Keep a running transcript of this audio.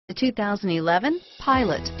The 2011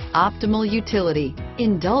 Pilot. Optimal utility,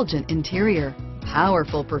 indulgent interior,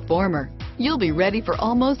 powerful performer. You'll be ready for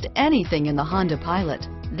almost anything in the Honda Pilot.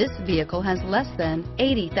 This vehicle has less than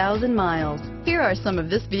 80,000 miles. Here are some of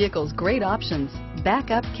this vehicle's great options: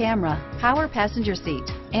 backup camera, power passenger seat,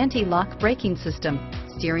 anti-lock braking system,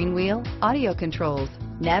 steering wheel audio controls,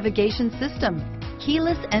 navigation system,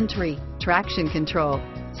 keyless entry, traction control,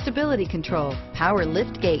 stability control, power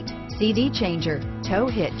lift gate, CD changer, tow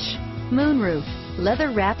hitch, moonroof,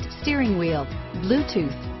 leather-wrapped steering wheel,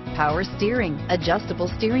 Bluetooth, power steering, adjustable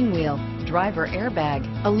steering wheel, driver airbag,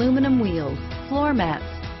 aluminum wheels, floor mats,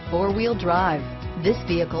 four-wheel drive. This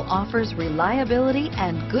vehicle offers reliability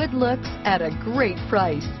and good looks at a great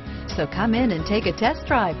price. So come in and take a test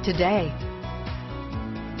drive today.